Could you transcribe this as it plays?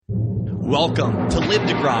Welcome to Live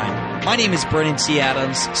to Grind. My name is Brennan T.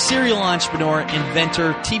 Adams, serial entrepreneur,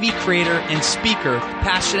 inventor, TV creator, and speaker,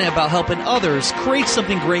 passionate about helping others create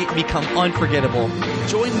something great and become unforgettable.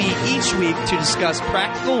 Join me each week to discuss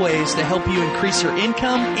practical ways to help you increase your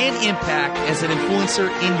income and impact as an influencer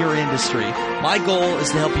in your industry. My goal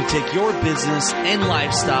is to help you take your business and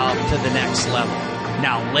lifestyle to the next level.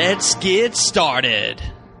 Now let's get started.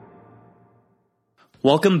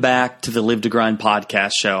 Welcome back to the Live to Grind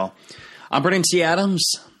podcast show. I'm Brennan T. Adams,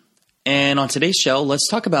 and on today's show, let's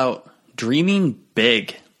talk about dreaming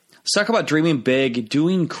big. Let's talk about dreaming big,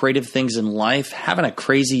 doing creative things in life, having a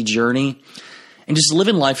crazy journey, and just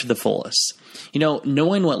living life to the fullest. You know,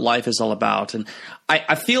 knowing what life is all about. And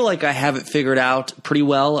I feel like I have it figured out pretty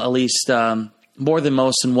well, at least more than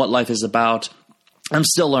most, in what life is about. I'm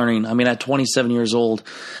still learning. I mean, at 27 years old,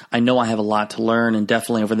 I know I have a lot to learn, and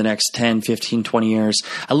definitely over the next 10, 15, 20 years.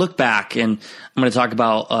 I look back, and I'm going to talk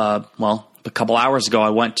about, a couple hours ago,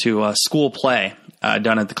 I went to a school play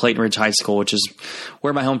done at the Clayton Ridge High School, which is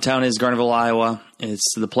where my hometown is, Garnerville, Iowa.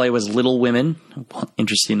 The play was Little Women,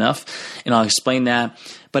 interesting enough, and I'll explain that.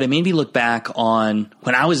 But it made me look back on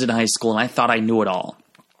when I was in high school, and I thought I knew it all.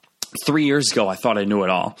 3 years ago, I thought I knew it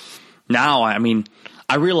all. Now,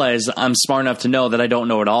 I realize I'm smart enough to know that I don't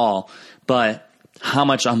know it all, but how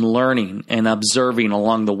much I'm learning and observing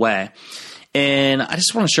along the way. And I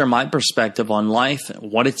just want to share my perspective on life,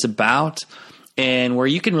 what it's about, and where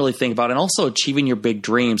you can really think about it, and also achieving your big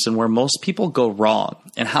dreams and where most people go wrong,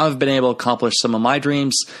 and how I've been able to accomplish some of my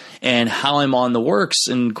dreams, and how I'm on the works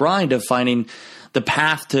and grind of finding the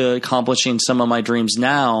path to accomplishing some of my dreams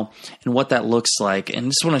now and what that looks like. And I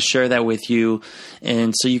just want to share that with you,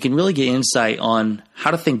 and so you can really get insight on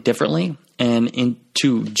how to think differently and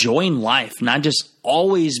to join life, not just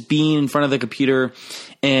always being in front of the computer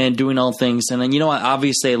and doing all things. And then,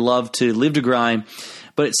 obviously I love to live to grind,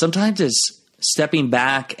 but sometimes it's stepping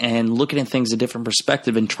back and looking at things a different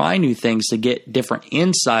perspective and trying new things to get different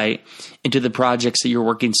insight into the projects that you're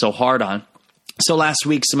working so hard on. So last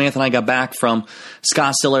week, Samantha and I got back from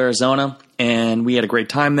Scottsdale, Arizona, and we had a great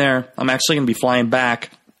time there. I'm actually going to be flying back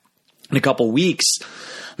in a couple weeks.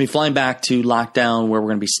 I'll be flying back to Lockdown, where we're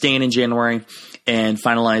going to be staying in January and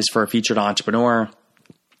finalize for a featured entrepreneur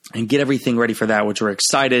and get everything ready for that, which we're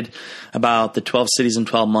excited about, the 12 cities in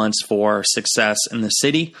 12 months for success in the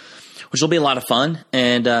city, which will be a lot of fun.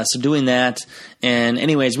 And so doing that. And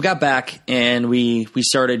anyways, we got back and we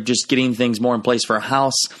started just getting things more in place for our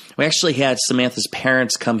house. We actually had Samantha's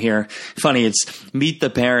parents come here. Funny, it's meet the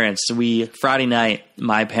parents. Friday night,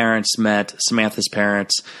 my parents met Samantha's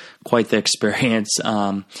parents. Quite the experience.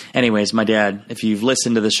 Anyways, my dad, if you've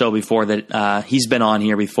listened to the show before, that he's been on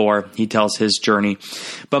here before, he tells his journey.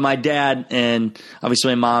 But my dad and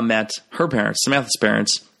obviously my mom met her parents, Samantha's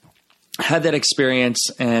parents, had that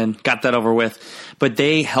experience and got that over with. But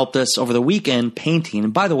they helped us over the weekend painting.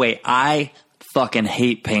 And by the way, I fucking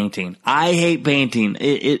hate painting. I hate painting.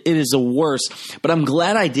 It is the worst. But I'm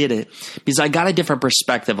glad I did it because I got a different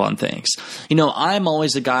perspective on things. I'm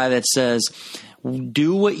always the guy that says,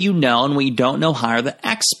 do what you know, and what you don't know, hire the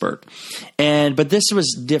expert. But this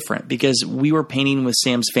was different because we were painting with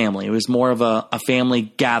Sam's family. It was more of a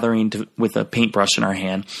family gathering with a paintbrush in our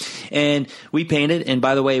hand. And we painted, and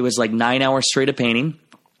by the way, it was like 9 hours straight of painting.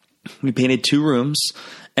 We painted 2 rooms,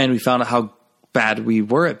 and we found out how bad we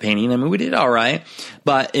were at painting. We did all right,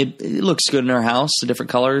 but it looks good in our house, the different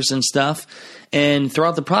colors and stuff. And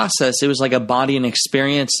throughout the process, it was like a bonding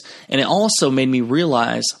experience, and it also made me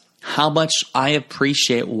realize how much I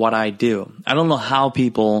appreciate what I do. I don't know how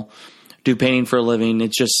people do painting for a living.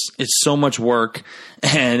 It's so much work,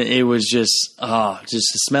 and it was just the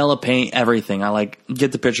smell of paint, everything. I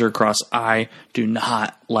get the picture across. I do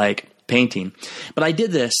not like painting, but I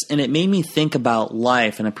did this, and it made me think about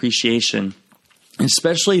life and appreciation,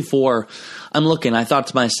 especially I thought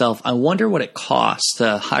to myself, I wonder what it costs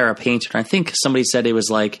to hire a painter. And I think somebody said it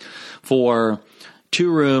was for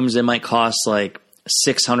 2 rooms, it might cost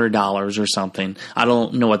 $600 or something. I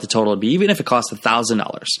don't know what the total would be, even if it cost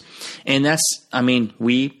 $1,000. And I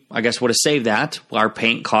guess would have saved that. Our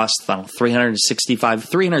paint cost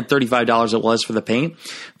 $335 it was for the paint,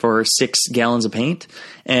 for 6 gallons of paint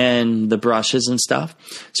and the brushes and stuff.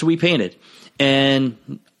 So we painted, and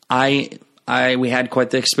we had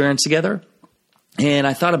quite the experience together. And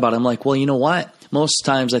I thought about it. I'm like, well, you know what? Most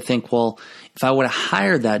times I think, well, if I would have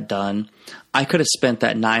hired that done, I could have spent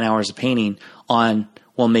that 9 hours of painting on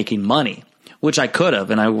making money, which I could have,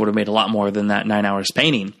 and I would have made a lot more than that 9 hours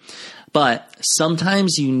painting. But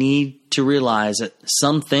sometimes you need to realize that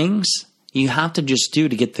some things you have to just do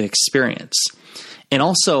to get the experience. And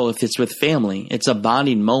also, if it's with family, it's a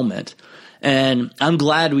bonding moment. And I'm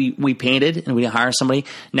glad we painted and we didn't hire somebody.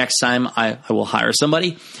 Next time I will hire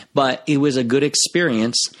somebody. But it was a good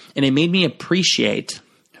experience, and it made me appreciate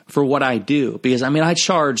for what I do. Because, I mean, I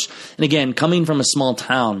charge, and again, coming from a small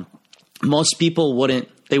town, most people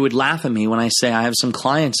they would laugh at me when I say I have some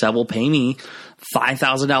clients that will pay me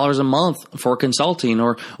 $5,000 a month for consulting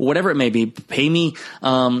or whatever it may be, pay me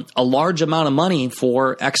a large amount of money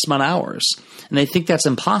for X amount of hours. And they think that's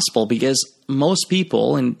impossible because most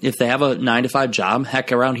people, and if they have a 9-to-5 job,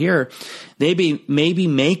 heck, around here, they may be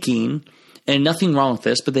making, and nothing wrong with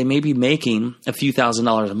this, but they may be making a few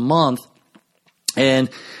 $1,000s a month. And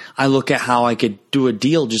I look at how I could do a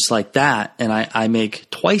deal just like that, and I make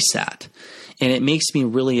twice that. And it makes me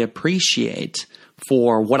really appreciate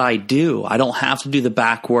for what I do. I don't have to do the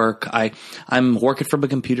back work. I'm working from a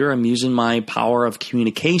computer. I'm using my power of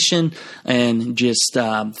communication and just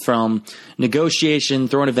from negotiation,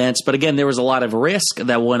 throwing events. But again, there was a lot of risk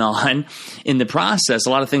that went on in the process.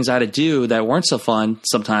 A lot of things I had to do that weren't so fun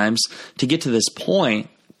sometimes to get to this point.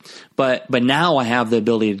 But now I have the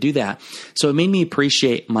ability to do that. So it made me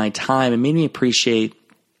appreciate my time. It made me appreciate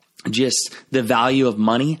just the value of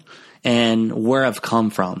money and where I've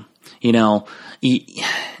come from. You know,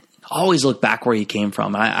 always look back where you came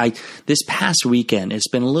from. And this past weekend, it's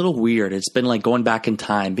been a little weird. It's been like going back in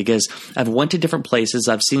time because I've went to different places.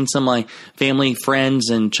 I've seen some of my family friends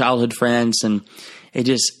and childhood friends, and it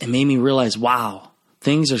made me realize, wow,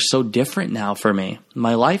 things are so different now for me.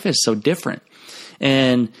 My life is so different.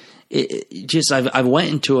 And I've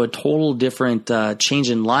went into a total different change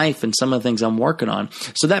in life and some of the things I'm working on.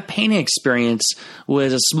 So that painting experience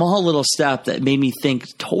was a small little step that made me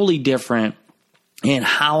think totally different in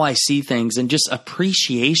how I see things and just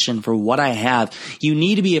appreciation for what I have. You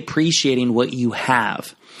need to be appreciating what you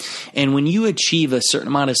have. And when you achieve a certain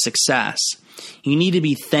amount of success, you need to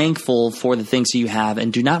be thankful for the things that you have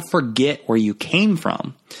and do not forget where you came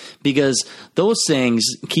from, because those things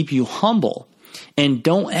keep you humble. And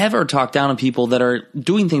don't ever talk down on people that are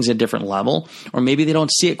doing things at a different level, or maybe they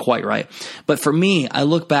don't see it quite right. But for me, I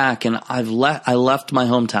look back and I left my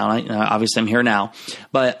hometown. Obviously, I'm here now,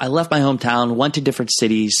 but I left my hometown, went to different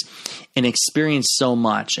cities, and experienced so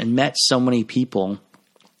much and met so many people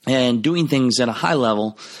and doing things at a high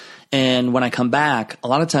level. And when I come back, a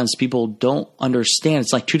lot of times people don't understand.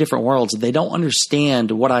 It's like two different worlds. They don't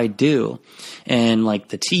understand what I do. And like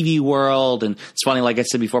the TV world. And it's funny, like I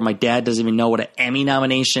said before, my dad doesn't even know what an Emmy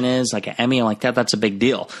nomination is. Like an Emmy, I'm like, that's a big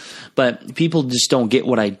deal. But people just don't get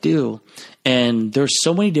what I do. And there's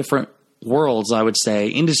so many different worlds, I would say,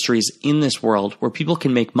 industries in this world where people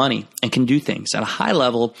can make money and can do things at a high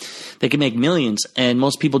level. They can make millions, and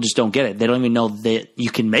most people just don't get it. They don't even know that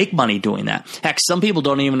you can make money doing that. Heck, some people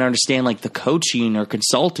don't even understand like the coaching or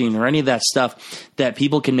consulting or any of that stuff that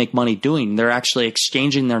people can make money doing. They're actually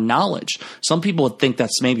exchanging their knowledge. Some people would think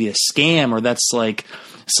that's maybe a scam or that's like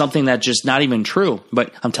something that's just not even true.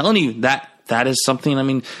 But I'm telling you that is something. I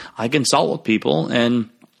mean, I consult with people,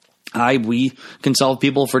 and we consult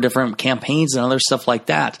people for different campaigns and other stuff like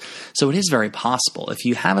that. So it is very possible. If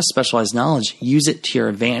you have a specialized knowledge, use it to your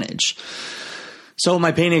advantage. So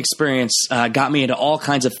my painting experience got me into all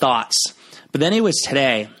kinds of thoughts. But then it was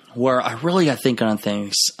today where I really got thinking on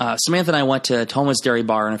things. Samantha and I went to Thomas Dairy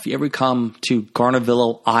Bar. And if you ever come to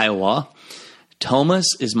Garnerville, Iowa, Thomas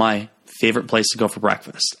is my favorite place to go for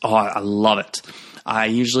breakfast. Oh, I love it. I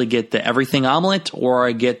usually get the everything omelet, or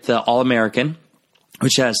I get the All-American,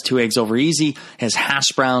 which has 2 eggs over easy, has hash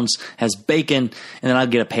browns, has bacon, and then I'll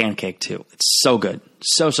get a pancake too. It's so good.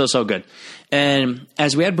 So good. And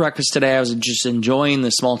as we had breakfast today, I was just enjoying the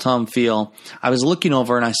small town feel. I was looking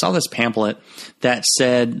over and I saw this pamphlet that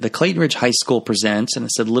said the Clayton Ridge High School presents, and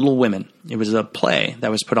it said Little Women. It was a play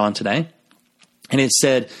that was put on today. And it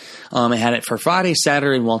said, it had it for Friday,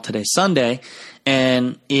 Saturday, and well, today's Sunday.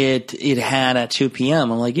 And it had at 2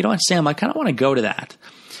 p.m. I'm like, you know what, Sam, I kind of want to go to that.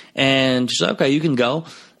 And she's like, okay, you can go.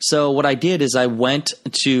 So what I did is I went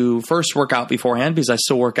to first work out beforehand, because I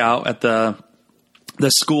still work out at the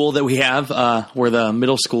school that we have, where the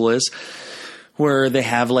middle school is, where they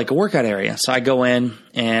have like a workout area. So I go in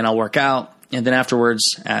and I'll work out. And then afterwards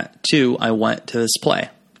at 2, I went to this play.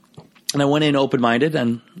 And I went in open-minded,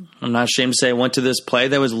 and I'm not ashamed to say I went to this play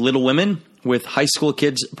that was Little Women with high school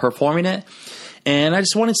kids performing it. And I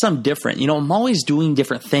just wanted something different. You know, I'm always doing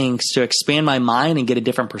different things to expand my mind and get a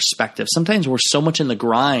different perspective. Sometimes we're so much in the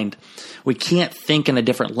grind, we can't think in a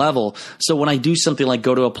different level. So when I do something like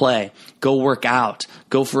go to a play, go work out,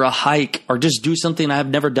 go for a hike, or just do something I've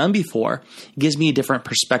never done before, it gives me a different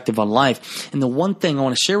perspective on life. And the one thing I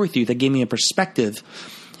want to share with you that gave me a perspective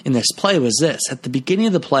in this play was this. At the beginning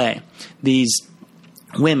of the play, these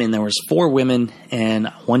women, there was 4 women and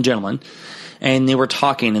 1 gentleman, and they were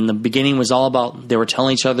talking, and the beginning was all about, they were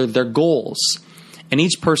telling each other their goals. And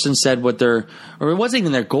each person said or it wasn't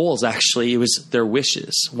even their goals actually, it was their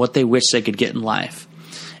wishes, what they wish they could get in life.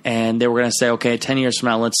 And they were going to say, okay, 10 years from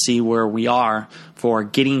now, let's see where we are for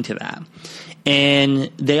getting to that. And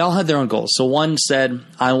they all had their own goals. So one said,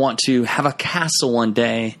 I want to have a castle one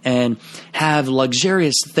day and have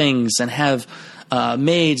luxurious things and have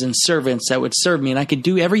maids and servants that would serve me, and I could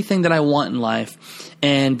do everything that I want in life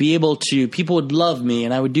and be able to, people would love me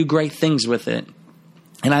and I would do great things with it.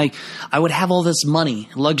 And I would have all this money,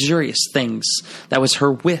 luxurious things. That was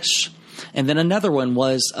her wish. And then another one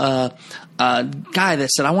was a guy that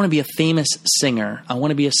said, I want to be a famous singer. I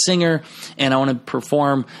want to be a singer and I want to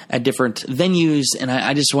perform at different venues, and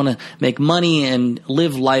I just want to make money and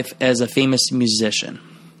live life as a famous musician.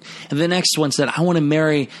 And the next one said, I want to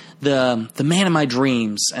marry the man of my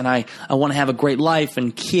dreams, and I want to have a great life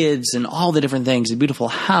and kids and all the different things, a beautiful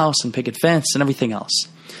house and picket fence and everything else.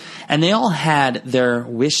 And they all had their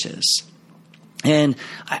wishes. And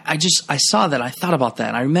I saw that. I thought about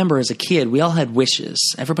that. I remember as a kid, we all had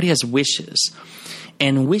wishes. Everybody has wishes.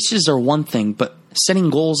 And wishes are one thing, but setting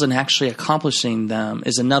goals and actually accomplishing them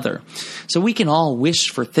is another. So we can all wish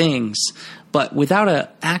for things, but without an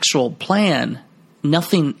actual plan,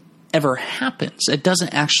 nothing ever happens. It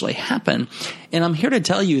doesn't actually happen. And I'm here to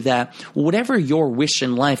tell you that whatever your wish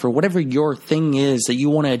in life or whatever your thing is that you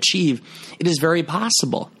want to achieve, it is very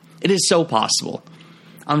possible. It is so possible.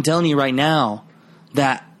 I'm telling you right now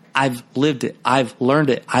that I've lived it. I've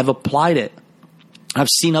learned it. I've applied it. I've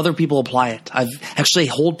seen other people apply it. I've actually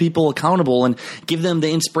hold people accountable and give them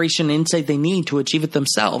the inspiration and insight they need to achieve it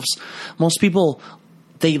themselves. Most people,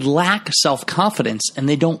 they lack self-confidence and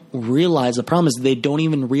they don't realize, the problem is they don't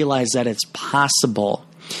even realize that it's possible.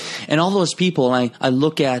 And all those people, I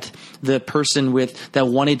look at the person that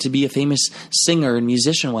wanted to be a famous singer and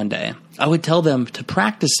musician one day. I would tell them to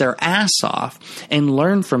practice their ass off and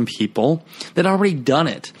learn from people that already done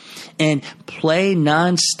it and play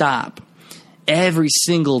nonstop every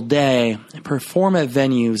single day and perform at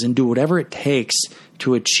venues and do whatever it takes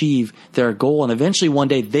to achieve their goal. And eventually one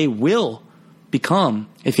day they will become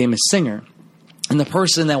a famous singer. And the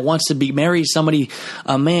person that wants to marry somebody,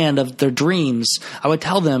 a man of their dreams, I would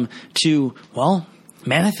tell them to,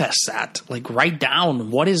 manifest that. Like, write down,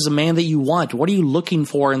 what is the man that you want? What are you looking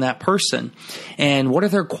for in that person? And what are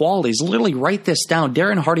their qualities? Literally write this down.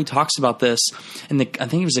 Darren Hardy talks about this in I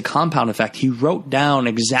think it was a Compound Effect. He wrote down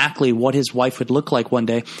exactly what his wife would look like one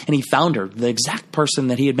day, and he found her, the exact person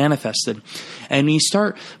that he had manifested. And when you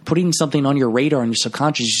start putting something on your radar and your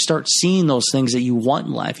subconscious, you start seeing those things that you want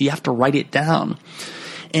in life. You have to write it down.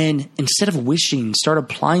 And instead of wishing, start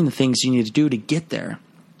applying the things you need to do to get there.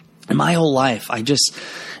 In my whole life,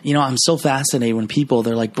 I'm so fascinated when people,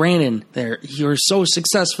 they're like, Brandon, you're so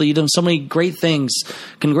successful. You've done so many great things.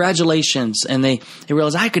 Congratulations. And they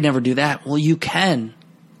realize I could never do that. Well, you can.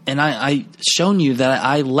 And I shown you that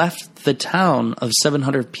I left the town of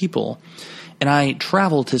 700 people and I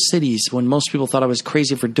traveled to cities when most people thought I was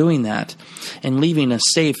crazy for doing that, and leaving a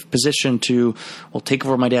safe position to, take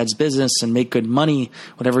over my dad's business and make good money,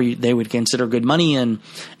 whatever they would consider good money, and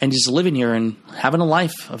just living here and having a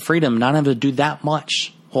life of freedom, not having to do that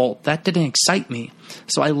much. Well, that didn't excite me.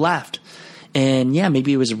 So I left. And yeah,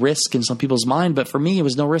 maybe it was risk in some people's mind, but for me, it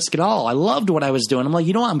was no risk at all. I loved what I was doing. I'm like,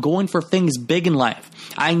 I'm going for things big in life.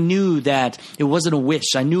 I knew that it wasn't a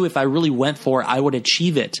wish. I knew if I really went for it, I would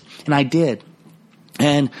achieve it. And I did.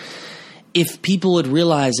 And if people would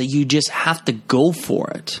realize that you just have to go for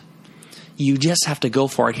it,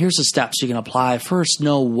 here's the steps you can apply. First,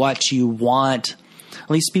 know what you want. At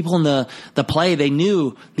least people in the play, they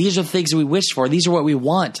knew these are the things we wish for. These are what we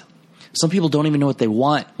want. Some people don't even know what they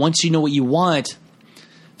want. Once you know what you want,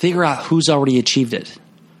 figure out who's already achieved it.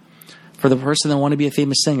 For the person that want to be a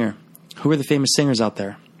famous singer, who are the famous singers out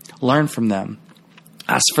there? Learn from them.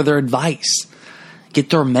 Ask for their advice. Get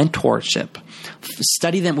their mentorship.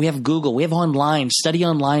 Study them. We have Google. We have online. Study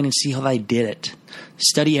online and see how they did it.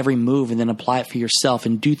 Study every move and then apply it for yourself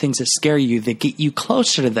and do things that scare you, that get you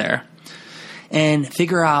closer to there. And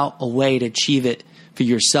figure out a way to achieve it for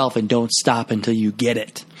yourself and don't stop until you get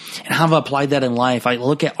it. And how I've applied that in life. I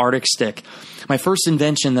look at Arctic Stick, my first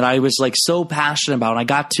invention that I was so passionate about. And I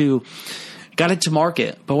got it to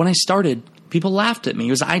market. But when I started, people laughed at me.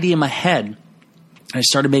 It was an idea in my head. I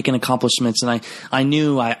started making accomplishments, and I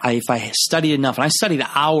knew if I studied enough, and I studied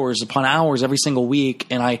hours upon hours every single week,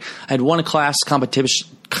 and I had won a class competition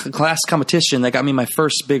that got me my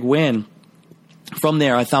first big win. From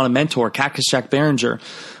there, I found a mentor, Cactus Jack Behringer,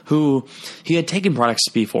 who he had taken products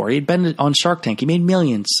before. He had been on Shark Tank. He made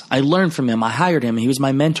millions. I learned from him. I hired him, and he was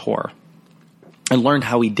my mentor. I learned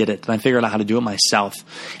how he did it, and I figured out how to do it myself.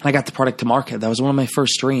 And I got the product to market. That was one of my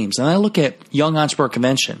first dreams. And I look at Young Entrepreneur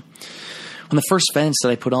Convention, one of the first events that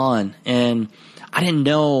I put on, and I didn't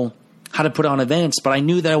know how to put on events, but I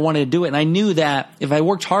knew that I wanted to do it. And I knew that if I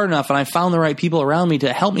worked hard enough and I found the right people around me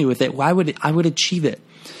to help me with it, I would achieve it.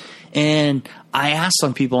 And I asked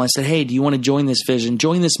some people, I said, hey, do you want to join this vision,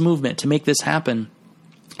 join this movement to make this happen?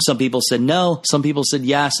 Some people said no. Some people said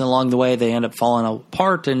yes. And along the way, they end up falling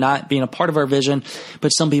apart and not being a part of our vision. But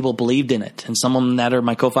some people believed in it. And some of them that are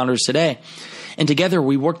my co-founders today. And together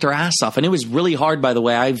we worked our ass off. And it was really hard, by the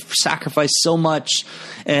way. I've sacrificed so much.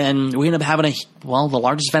 And we ended up having the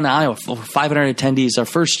largest event in Iowa, over 500 attendees. Our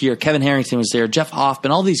first year, Kevin Harrington was there, Jeff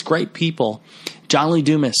Hoffman, all these great people, John Lee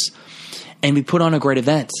Dumas. And we put on a great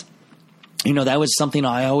event. You know, that was something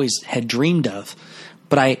I always had dreamed of.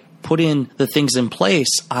 But I put in the things in place.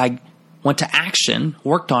 I went to action,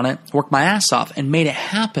 worked on it, worked my ass off, and made it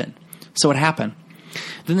happen. So it happened.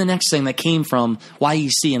 Then the next thing that came from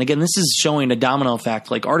YEC, and again, this is showing a domino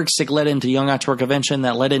effect. Like Arctic Stick led into Young Entrepreneur Convention,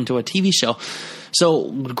 that led into a TV show.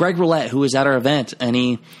 So Greg Roulette, who was at our event, and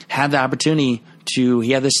he had the opportunity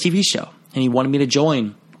he had this TV show, and he wanted me to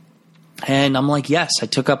join. And I'm like, yes, I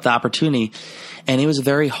took up the opportunity. And it was a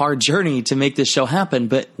very hard journey to make this show happen,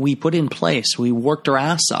 but we put in place. We worked our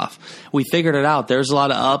ass off. We figured it out. There's a lot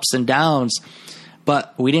of ups and downs,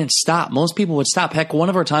 but we didn't stop. Most people would stop. Heck, one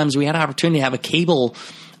of our times we had an opportunity to have a cable.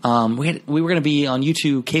 We were going to be on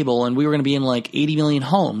YouTube cable, and we were going to be in like 80 million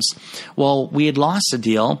homes. Well, we had lost a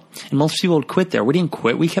deal, and most people would quit there. We didn't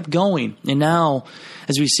quit. We kept going. And now,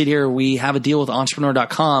 as we sit here, we have a deal with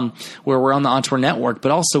Entrepreneur.com where we're on the Entrepreneur Network,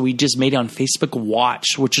 but also we just made it on Facebook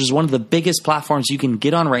Watch, which is one of the biggest platforms you can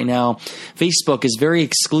get on right now. Facebook is very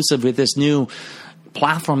exclusive with this new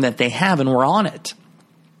platform that they have, and we're on it.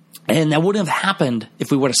 And that wouldn't have happened if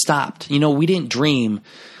we would have stopped. You know, we didn't dream.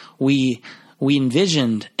 We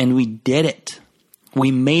envisioned, and we did it.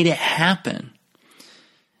 We made it happen.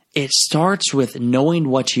 It starts with knowing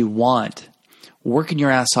what you want, working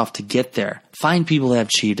your ass off to get there. Find people that have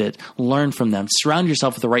achieved it. Learn from them. Surround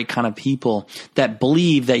yourself with the right kind of people that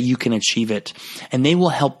believe that you can achieve it. And they will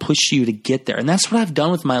help push you to get there. And that's what I've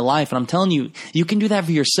done with my life. And I'm telling you, you can do that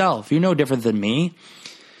for yourself. You're no different than me.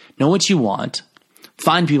 Know what you want.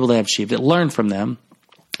 Find people that have achieved it. Learn from them.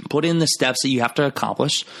 Put in the steps that you have to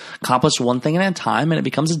accomplish one thing at a time, and it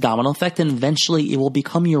becomes a domino effect, and eventually it will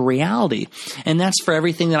become your reality. And that's for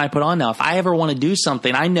everything that I put on now. If I ever want to do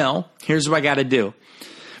something, I know, here's what I got to do.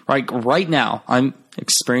 Right now, I'm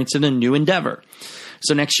experiencing a new endeavor.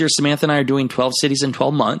 So next year, Samantha and I are doing 12 cities in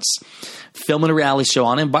 12 months, filming a reality show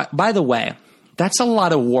on it. By the way, that's a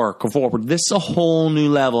lot of work forward. This is a whole new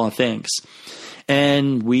level of things.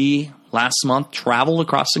 And we last month traveled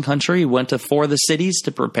across the country, went to 4 of the cities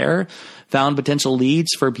to prepare, found potential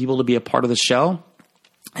leads for people to be a part of the show.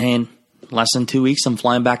 And less than 2 weeks, I'm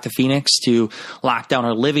flying back to Phoenix to lock down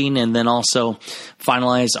our living and then also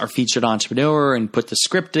finalize our featured entrepreneur and put the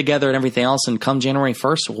script together and everything else. And come January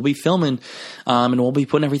 1st, we'll be filming and we'll be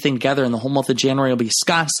putting everything together. And the whole month of January will be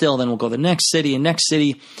Scottsdale. Then we'll go to the next city and next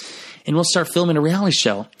city. And we'll start filming a reality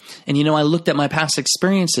show. And, you know, I looked at my past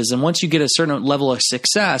experiences. And once you get a certain level of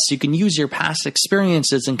success, you can use your past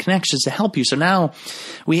experiences and connections to help you. So now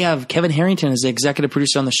we have Kevin Harrington as the executive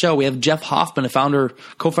producer on the show. We have Jeff Hoffman,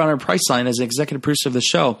 co-founder of Priceline, as the executive producer of the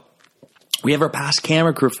show. We have our past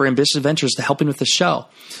camera crew for Ambitious Ventures to helping with the show.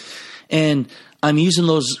 And I'm using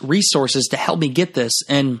those resources to help me get this.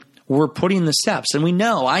 And we're putting the steps. And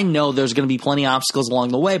I know there's going to be plenty of obstacles along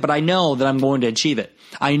the way, but I know that I'm going to achieve it.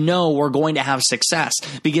 I know we're going to have success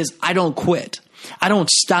because I don't quit. I don't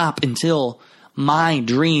stop until my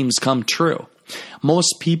dreams come true.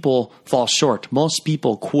 Most people fall short. Most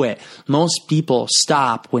people quit. Most people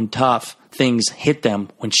stop when tough things hit them,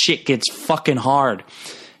 when shit gets fucking hard.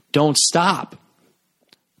 Don't stop.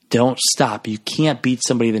 Don't stop. You can't beat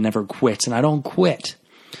somebody that never quits, and I don't quit.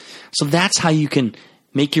 So that's how you can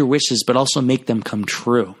make your wishes, but also make them come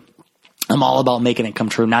true. I'm all about making it come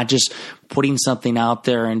true, not just putting something out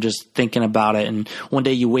there and just thinking about it. And one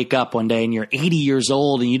day you wake up one day and you're 80 years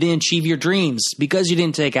old and you didn't achieve your dreams because you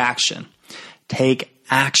didn't take action. Take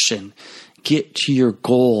action. Get to your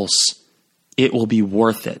goals. It will be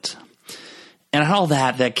worth it. And all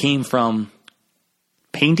that came from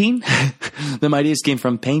painting. The ideas came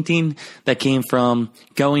from painting. That came from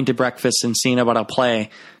going to breakfast and seeing about a play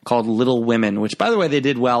called Little Women, which, by the way, they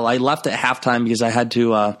did well. I left at halftime because I had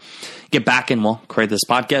to get back and create this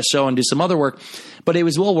podcast show and do some other work. But it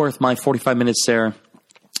was well worth my 45 minutes there.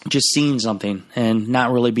 just seeing something and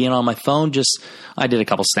not really being on my phone. I did a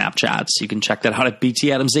couple Snapchats. You can check that out at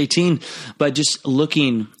BT Adams 18, but just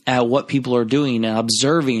looking at what people are doing and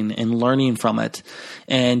observing and learning from it.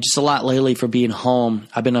 And just a lot lately for being home.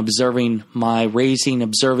 I've been observing my raising,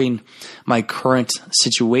 observing my current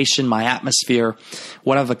situation, my atmosphere,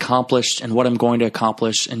 what I've accomplished and what I'm going to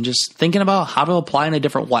accomplish, and just thinking about how to apply in a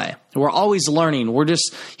different way. We're always learning. We're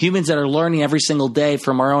just humans that are learning every single day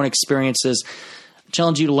from our own experiences.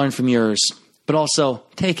 Challenge you to learn from yours, but also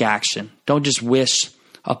take action. Don't just wish,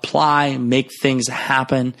 apply, make things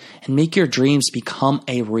happen, and make your dreams become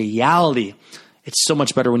a reality. It's so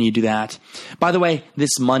much better when you do that. By the way,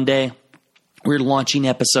 this Monday, we're launching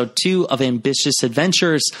episode 2 of Ambitious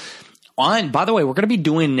Adventures. By the way, we're going to be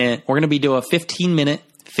doing a 15-minute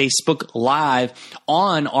Facebook Live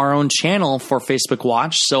on our own channel for Facebook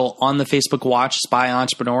Watch. So on the Facebook Watch, Spy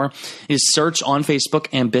Entrepreneur, is search on Facebook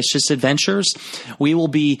Ambitious Adventures. We will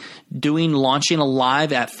be launching a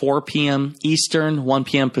live at 4 p.m. Eastern, 1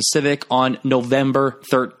 p.m. Pacific on November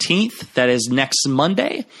 13th. That is next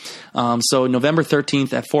Monday. So November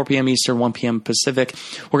 13th at 4 p.m. Eastern, 1 p.m. Pacific.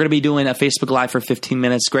 We're going to be doing a Facebook Live for 15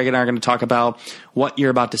 minutes. Greg and I are going to talk about what you're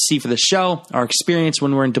about to see for the show, our experience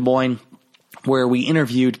when we're in Des Moines, where we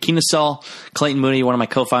interviewed Kennesaw. Clayton Mooney, one of my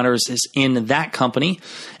co-founders, is in that company.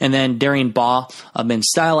 And then Darian Baugh of Men's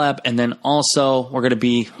Style Lab. And then also we're going to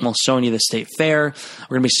be showing you the State Fair.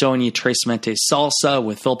 We're going to be showing you Tres Mente Salsa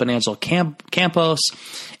with Philip and Angela Campos.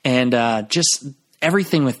 And just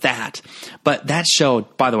everything with that. But that show,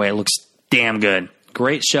 by the way, looks damn good.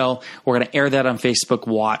 Great show. We're going to air that on Facebook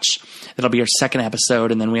Watch. That'll be our second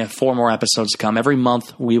episode, and then we have 4 more episodes to come. Every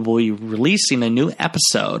month, we will be releasing a new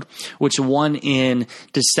episode, which one in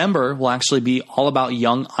December will actually be all about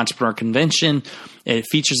Young Entrepreneur Convention. It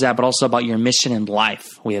features that, but also about your mission in life.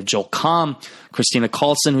 We have Joel Comm, Christina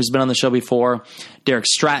Carlson, who's been on the show before, Derek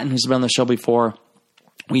Stratton, who's been on the show before.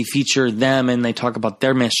 We feature them and they talk about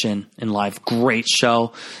their mission in life. Great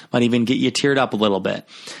show. Might even get you teared up a little bit.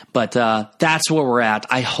 But that's where we're at.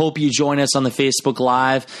 I hope you join us on the Facebook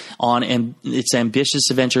Live on its Ambitious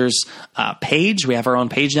Adventures page. We have our own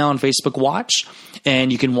page now on Facebook Watch.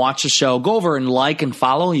 And you can watch the show. Go over and like and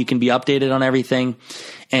follow. You can be updated on everything.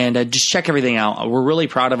 And just check everything out. We're really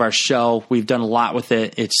proud of our show. We've done a lot with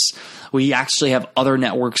it. We actually have other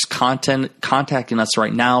networks contacting us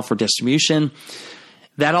right now for distribution.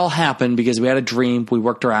 That all happened because we had a dream. We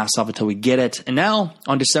worked our ass off until we get it. And now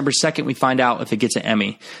on December 2nd, we find out if it gets an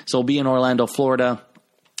Emmy. So we'll be in Orlando, Florida,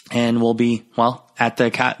 and we'll be, at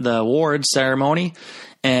the awards ceremony,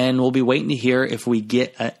 and we'll be waiting to hear if we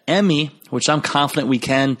get an Emmy, which I'm confident we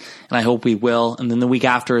can, and I hope we will. And then the week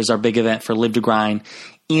after is our big event for Live to Grind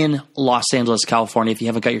in Los Angeles, California. If you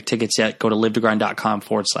haven't got your tickets yet, go to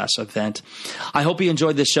livetogrind.com/event. I hope you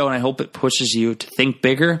enjoyed this show, and I hope it pushes you to think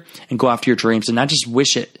bigger and go after your dreams and not just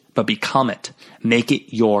wish it, but become it. Make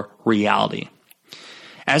it your reality.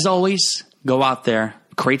 As always, go out there,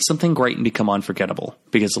 create something great, and become unforgettable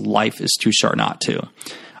because life is too short not to.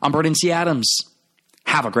 I'm Brendan C. Adams.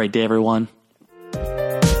 Have a great day, everyone.